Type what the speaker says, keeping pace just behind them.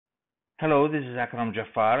Hello, this is Akram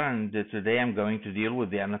Jaffar, and today I'm going to deal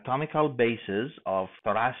with the anatomical basis of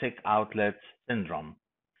thoracic outlet syndrome.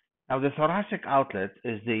 Now, the thoracic outlet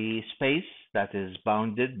is the space that is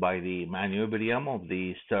bounded by the manubrium of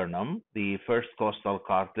the sternum, the first costal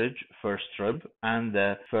cartilage, first rib, and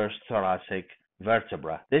the first thoracic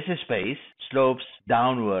vertebra. This space slopes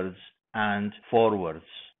downwards and forwards.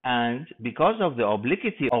 And because of the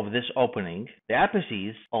obliquity of this opening, the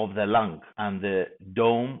apices of the lung and the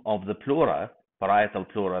dome of the pleura, parietal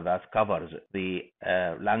pleura that covers the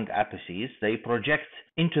lung apices, they project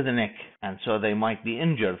into the neck. And so they might be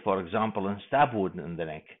injured, for example, in stab wound in the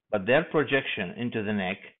neck. But their projection into the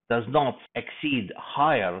neck does not exceed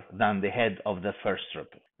higher than the head of the first rib.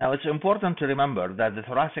 Now, it's important to remember that the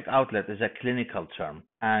thoracic outlet is a clinical term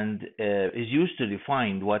and is used to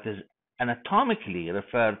define what is anatomically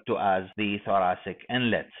referred to as the thoracic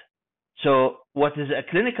inlet. So what is a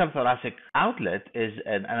clinical thoracic outlet is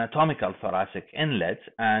an anatomical thoracic inlet,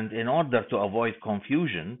 and in order to avoid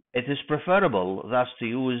confusion, it is preferable thus to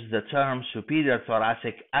use the term superior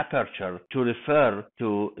thoracic aperture to refer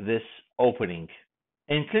to this opening.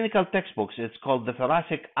 In clinical textbooks, it's called the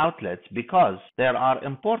thoracic outlet because there are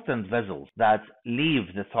important vessels that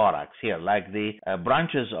leave the thorax here, like the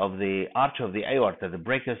branches of the arch of the aorta, the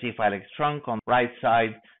brachiocephalic trunk on the right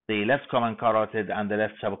side, the left common carotid, and the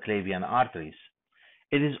left subclavian arteries.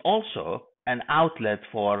 It is also an outlet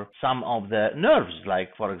for some of the nerves, like,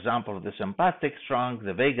 for example, the sympathetic trunk,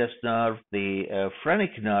 the vagus nerve, the phrenic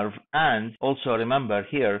nerve, and also remember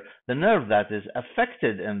here the nerve that is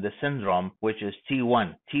affected in the syndrome, which is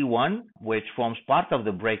T1. T1, which forms part of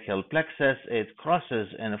the brachial plexus, it crosses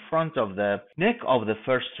in front of the neck of the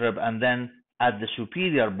first rib, and then at the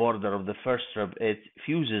superior border of the first rib, it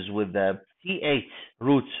fuses with the T8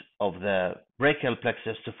 root of the brachial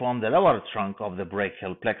plexus to form the lower trunk of the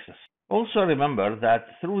brachial plexus. Also remember that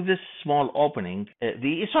through this small opening,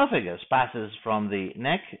 the esophagus passes from the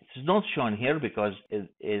neck. It's not shown here because it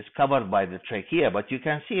is covered by the trachea, but you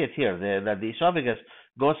can see it here, that the esophagus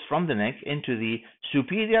goes from the neck into the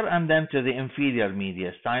superior and then to the inferior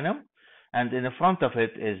mediastinum, and in the front of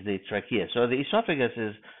it is the trachea. So the esophagus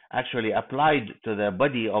is actually applied to the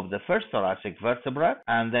body of the first thoracic vertebra,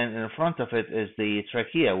 and then in front of it is the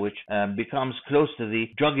trachea, which becomes close to the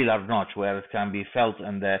jugular notch where it can be felt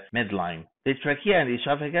in the midline. The trachea and the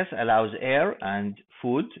esophagus allows air and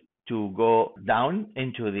food to go down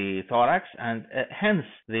into the thorax, and hence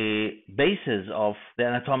the basis of the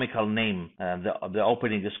anatomical name. The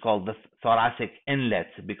opening is called the thoracic inlet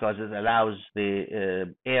because it allows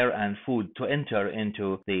the air and food to enter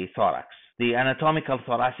into the thorax. The anatomical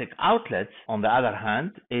thoracic outlet, on the other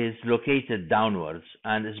hand, is located downwards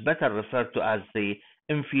and is better referred to as the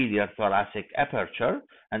inferior thoracic aperture.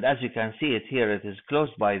 And as you can see it here, it is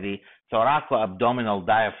closed by the thoraco-abdominal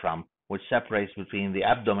diaphragm, which separates between the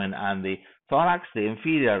abdomen and the thorax. The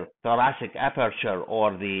inferior thoracic aperture,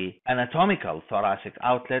 or the anatomical thoracic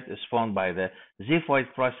outlet, is formed by the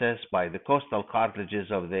xiphoid process, by the costal cartilages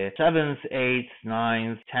of the 7th, 8th,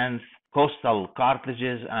 9th, 10th costal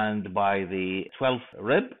cartilages, and by the 12th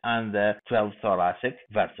rib and the 12th thoracic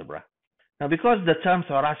vertebra. Now, because the term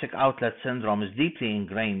thoracic outlet syndrome is deeply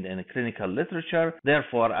ingrained in clinical literature,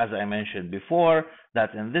 therefore, as I mentioned before,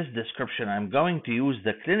 that in this description I'm going to use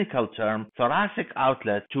the clinical term thoracic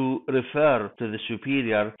outlet to refer to the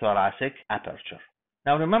superior thoracic aperture.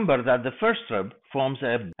 Now, remember that the first rib forms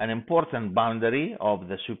an important boundary of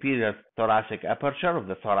the superior thoracic aperture of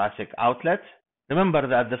the thoracic outlet. Remember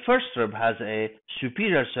that the first rib has a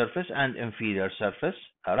superior surface and inferior surface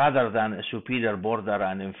rather than a superior border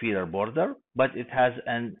and inferior border, but it has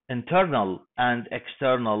an internal and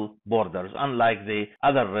external borders, unlike the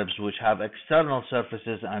other ribs which have external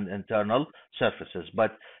surfaces and internal surfaces.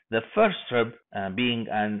 But the first rib, being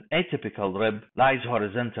an atypical rib, lies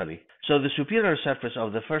horizontally. So the superior surface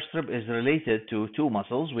of the first rib is related to two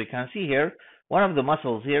muscles. We can see here one of the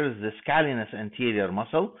muscles here is the scalenus anterior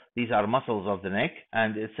muscle. These are muscles of the neck,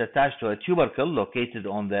 and it's attached to a tubercle located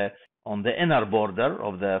on the inner border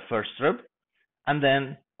of the first rib. And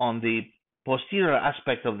then on the posterior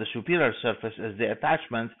aspect of the superior surface is the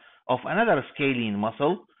attachment of another scalene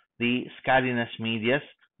muscle. The scalenus medius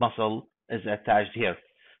muscle is attached here.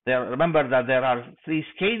 Remember that there are three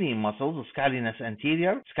scalene muscles: scalenus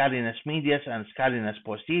anterior, scalenus medius, and scalenus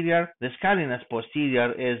posterior. The scalenus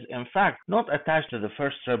posterior is in fact not attached to the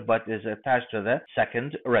first rib but is attached to the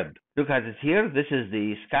second rib. Look at it here. This is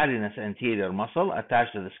the scalenus anterior muscle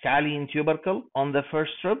attached to the scalene tubercle on the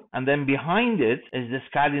first rib, and then behind it is the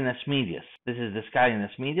scalenus medius. This is the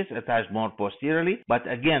scalenus medius attached more posteriorly, but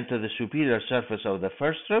again to the superior surface of the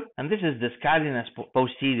first rib, and this is the scalenus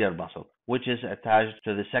posterior muscle, which is attached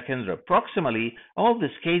to the second rib. Proximally, all the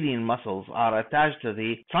scalene muscles are attached to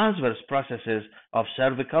the transverse processes of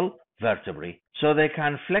cervical vertebrae. So they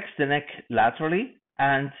can flex the neck laterally,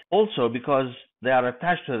 and also because they are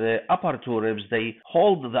attached to the upper two ribs, they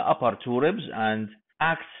hold the upper two ribs and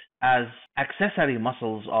act as accessory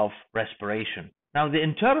muscles of respiration. Now, the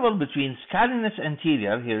interval between scalenus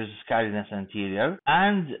anterior, here's scalenus anterior,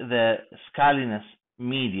 and the scalenus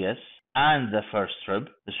medius and the first rib,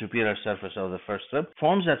 the superior surface of the first rib,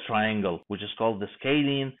 forms a triangle, which is called the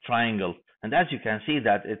Scalene Triangle. And as you can see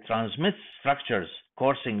that it transmits structures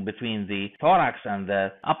coursing between the thorax and the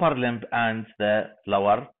upper limb and the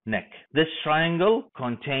lower neck. This triangle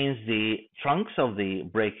contains the trunks of the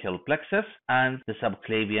brachial plexus and the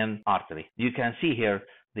subclavian artery. You can see here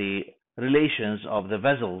the relations of the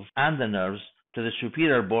vessels and the nerves to the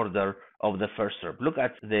superior border of the first rib. Look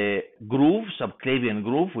at the groove, subclavian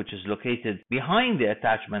groove, which is located behind the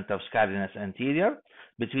attachment of scalenus anterior,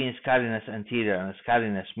 between scalenus anterior and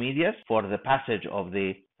scalenus medius for the passage of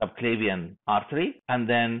the subclavian artery, and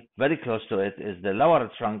then very close to it is the lower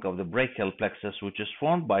trunk of the brachial plexus, which is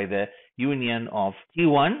formed by the union of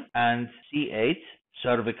T1 and C8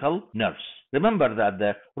 cervical nerves. Remember that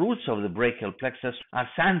the roots of the brachial plexus are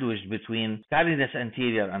sandwiched between scalenus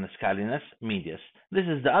anterior and scalenus medius. This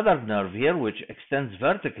is the other nerve here, which extends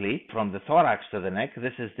vertically from the thorax to the neck.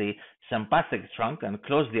 This is the sympathetic trunk and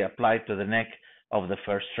closely applied to the neck of the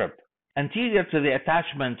first rib. Anterior to the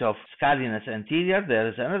attachment of scalenus anterior, there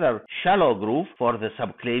is another shallow groove for the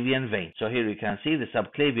subclavian vein. So here you can see the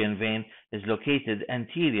subclavian vein is located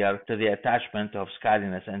anterior to the attachment of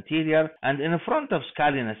scalenus anterior, and in front of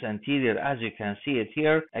scalenus anterior, as you can see it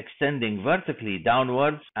here, extending vertically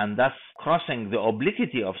downwards and thus crossing the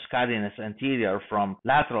obliquity of scalenus anterior from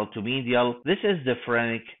lateral to medial. This is the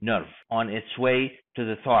phrenic nerve on its way to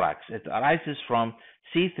the thorax. It arises from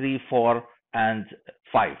C3, 4, and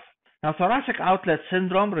 5. Now, thoracic outlet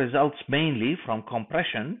syndrome results mainly from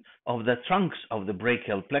compression of the trunks of the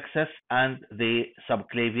brachial plexus and the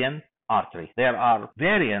subclavian artery. There are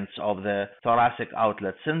variants of the thoracic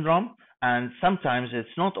outlet syndrome, and sometimes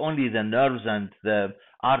it's not only the nerves and the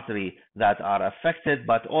artery that are affected,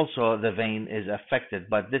 but also the vein is affected,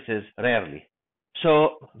 but this is rarely.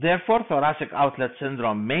 So, therefore, thoracic outlet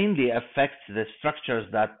syndrome mainly affects the structures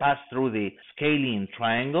that pass through the scalene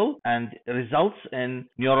triangle and results in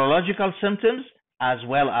neurological symptoms as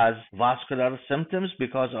well as vascular symptoms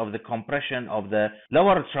because of the compression of the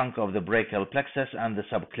lower trunk of the brachial plexus and the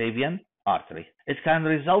subclavian artery. It can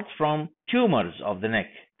result from tumors of the neck.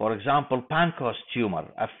 For example, Pankos tumor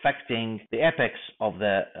affecting the apex of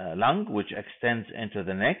the lung, which extends into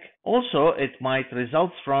the neck. Also, it might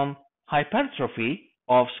result from hypertrophy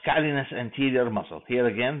of scalenus anterior muscle. Here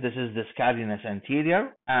again, this is the scalenus anterior,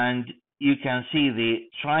 and you can see the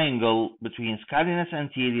triangle between scalenus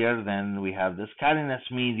anterior, then we have the scalenus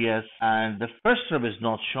medius, and the first rib is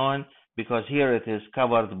not shown because here it is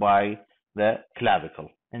covered by the clavicle.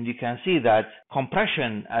 And you can see that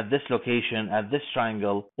compression at this location, at this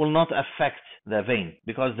triangle, will not affect the vein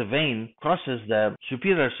because the vein crosses the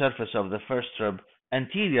superior surface of the first rib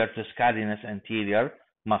anterior to scalenus anterior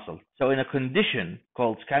muscle. So in a condition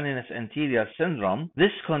called scalenus anterior syndrome,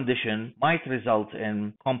 this condition might result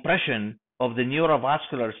in compression of the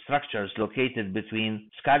neurovascular structures located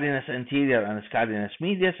between scalenus anterior and scalenus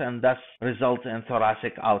medius, and thus result in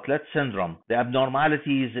thoracic outlet syndrome. The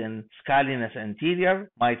abnormalities in scalenus anterior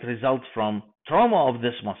might result from trauma of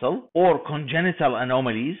this muscle or congenital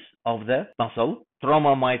anomalies of the muscle.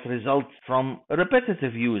 Trauma might result from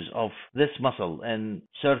repetitive use of this muscle in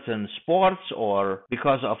certain sports or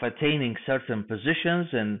because of attaining certain positions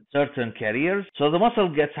in certain careers. So the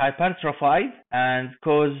muscle gets hypertrophied and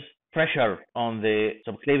cause pressure on the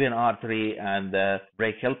subclavian artery and the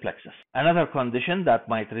brachial plexus. Another condition that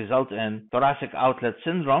might result in thoracic outlet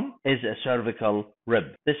syndrome is a cervical rib.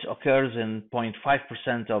 This occurs in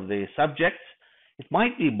 0.5% of the subjects. It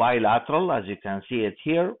might be bilateral, as you can see it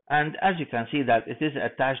here, and as you can see that it is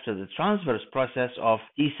attached to the transverse process of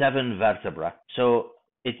T7 vertebra. So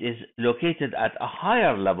it is located at a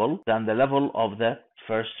higher level than the level of the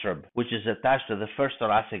first rib, which is attached to the first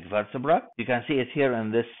thoracic vertebra. You can see it here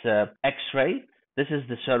in this X-ray. This is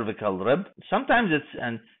the cervical rib. Sometimes it's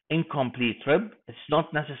an incomplete rib. It's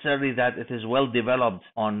not necessarily that it is well developed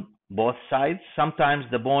on both sides. Sometimes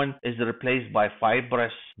the bone is replaced by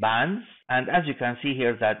fibrous bands, and as you can see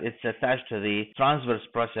here that it's attached to the transverse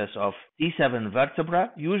process of T7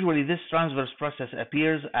 vertebra. Usually this transverse process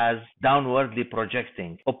appears as downwardly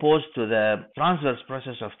projecting, opposed to the transverse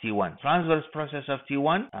process of T1. Transverse process of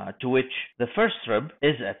T1, to which the first rib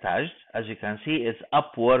is attached, as you can see, is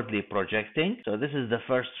upwardly projecting. So this is the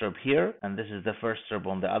first rib here, and this is the first rib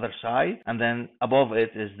on the other side, and then above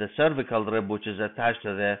it is the cervical rib, which is attached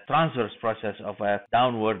to the transverse process of a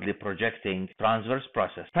downwardly projecting transverse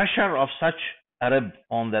process. Pressure of such a rib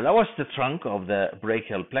on the lowest trunk of the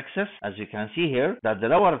brachial plexus, as you can see here, that the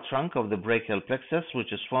lower trunk of the brachial plexus,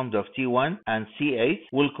 which is formed of T1 and C8,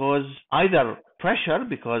 will cause either pressure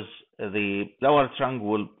because the lower trunk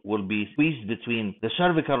will be squeezed between the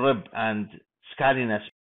cervical rib and scalene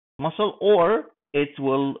muscle, or it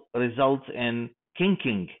will result in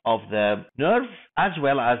kinking of the nerve as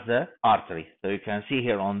well as the artery. So you can see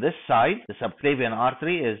here on this side, the subclavian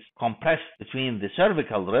artery is compressed between the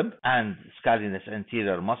cervical rib and scalenus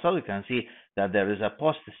anterior muscle. You can see that there is a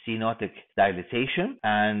post-stenotic dilatation,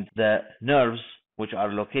 and the nerves, which are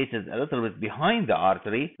located a little bit behind the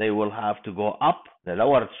artery, they will have to go up. The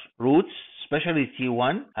lower roots, especially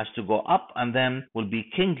T1, has to go up and then will be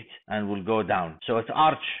kinked and will go down. So it's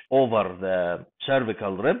arch over the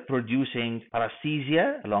cervical rib, producing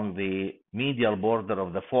paresthesia along the medial border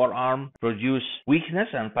of the forearm, produce weakness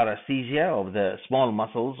and paresthesia of the small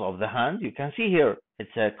muscles of the hand. You can see here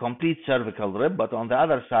it's a complete cervical rib, but on the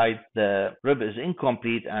other side the rib is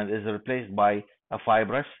incomplete and is replaced by a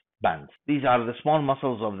fibrous band. These are the small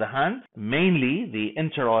muscles of the hand, mainly the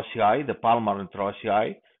interossei, the palmar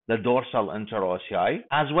interossei, the dorsal interossei,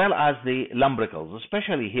 as well as the lumbricals,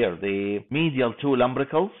 especially here, the medial two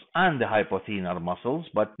lumbricals and the hypothenar muscles.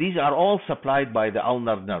 But these are all supplied by the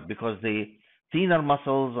ulnar nerve because the thenar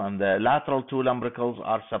muscles and the lateral two lumbricals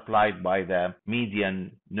are supplied by the median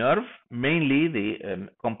nerve. Mainly the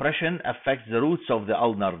compression affects the roots of the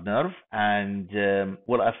ulnar nerve and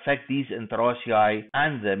will affect these interossei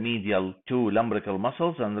and the medial two lumbrical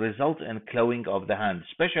muscles and result in clawing of the hand,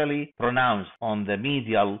 especially pronounced on the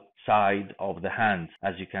medial side of the hand,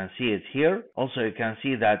 as you can see it here. Also, you can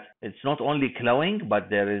see that it's not only clawing, but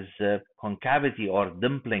there is concavity or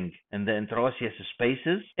dimpling in the interosseous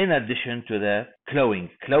spaces in addition to the clawing.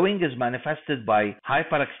 Clawing is manifested by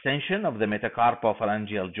hyperextension of the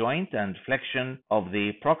metacarpophalangeal joint and flexion of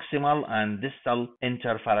the proximal and distal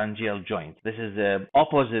interphalangeal joint. This is the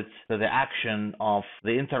opposite to the action of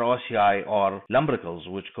the interossei or lumbricals,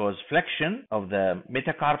 which cause flexion of the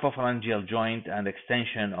metacarpophalangeal joint and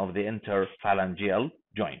extension of the interphalangeal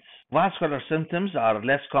joints. Vascular symptoms are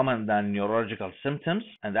less common than neurological symptoms,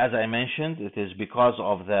 and as I mentioned, it is because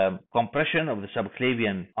of the compression of the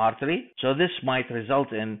subclavian artery. So this might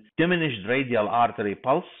result in diminished radial artery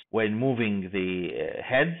pulse when moving the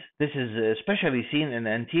head. This is especially seen in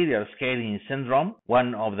anterior scalene syndrome,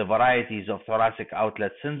 one of the varieties of thoracic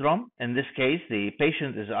outlet syndrome. In this case, the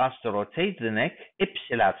patient is asked to rotate the neck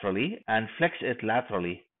ipsilaterally and flex it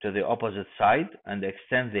laterally to the opposite side and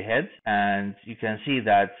extend the head, and you can see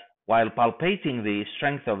that while palpating the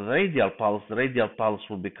strength of the radial pulse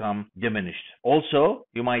will become diminished. Also,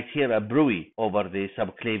 you might hear a bruit over the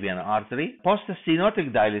subclavian artery.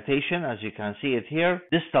 Post-stenotic dilatation, as you can see it here,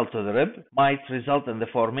 distal to the rib, might result in the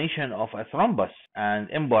formation of a thrombus, and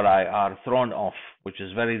emboli are thrown off, which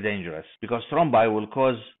is very dangerous because thrombi will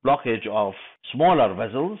cause blockage of smaller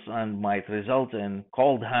vessels and might result in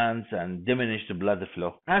cold hands and diminished blood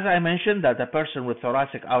flow. As I mentioned, that a person with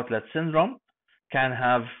thoracic outlet syndrome can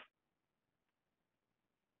have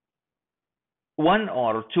one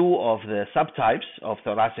or two of the subtypes of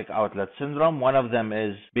thoracic outlet syndrome. One of them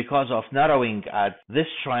is because of narrowing at this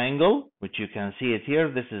triangle, which you can see it here.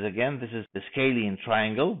 This is the Scalene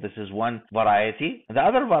Triangle. This is one variety. The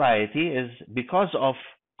other variety is because of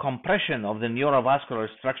compression of the neurovascular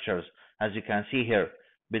structures, as you can see here,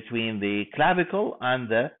 between the clavicle and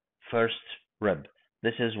the first rib.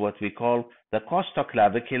 This is what we call the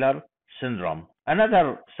Costoclavicular syndrome.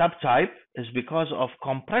 Another subtype is because of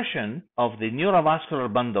compression of the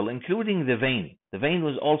neurovascular bundle, including the vein. The vein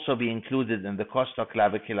will also be included in the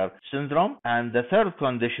costoclavicular syndrome. And the third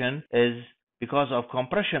condition is because of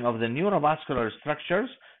compression of the neurovascular structures,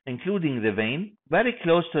 including the vein, very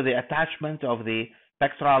close to the attachment of the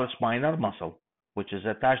pectoralis minor muscle, which is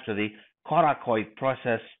attached to the coracoid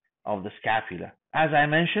process of the scapula. As I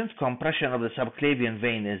mentioned, compression of the subclavian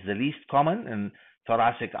vein is the least common in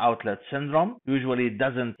thoracic outlet syndrome. Usually it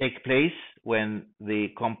doesn't take place when the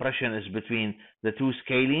compression is between the two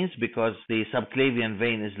scalenes, because the subclavian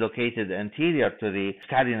vein is located anterior to the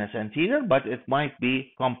scalenus anterior, but it might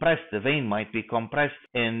be compressed. The vein might be compressed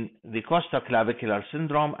in the costoclavicular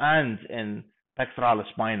syndrome and in pectoralis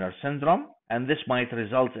minor syndrome, and this might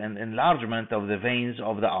result in enlargement of the veins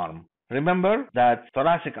of the arm. Remember that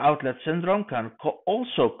thoracic outlet syndrome can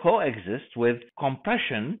also coexist with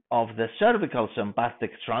compression of the cervical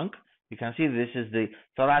sympathetic trunk. You can see this is the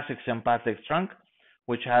thoracic sympathetic trunk,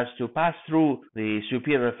 which has to pass through the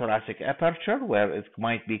superior thoracic aperture, where it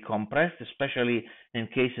might be compressed, especially in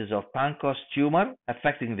cases of pancreas tumor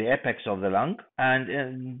affecting the apex of the lung.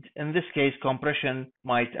 And in this case, compression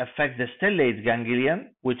might affect the stellate ganglion,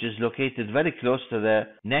 which is located very close to the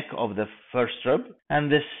neck of the first rib,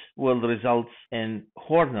 and this will result in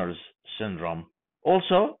Horner's syndrome.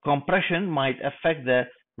 Also, compression might affect the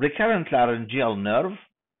recurrent laryngeal nerve.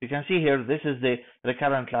 You can see here, this is the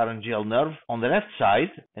recurrent laryngeal nerve. On the left side,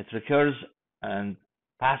 it recurs and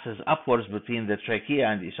passes upwards between the trachea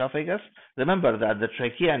and esophagus. Remember that the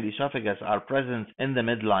trachea and esophagus are present in the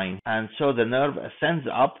midline, and so the nerve ascends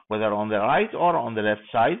up, whether on the right or on the left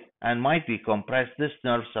side, and might be compressed. This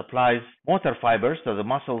nerve supplies motor fibers to the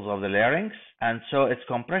muscles of the larynx, and so its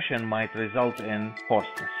compression might result in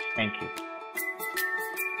hoarseness. Thank you.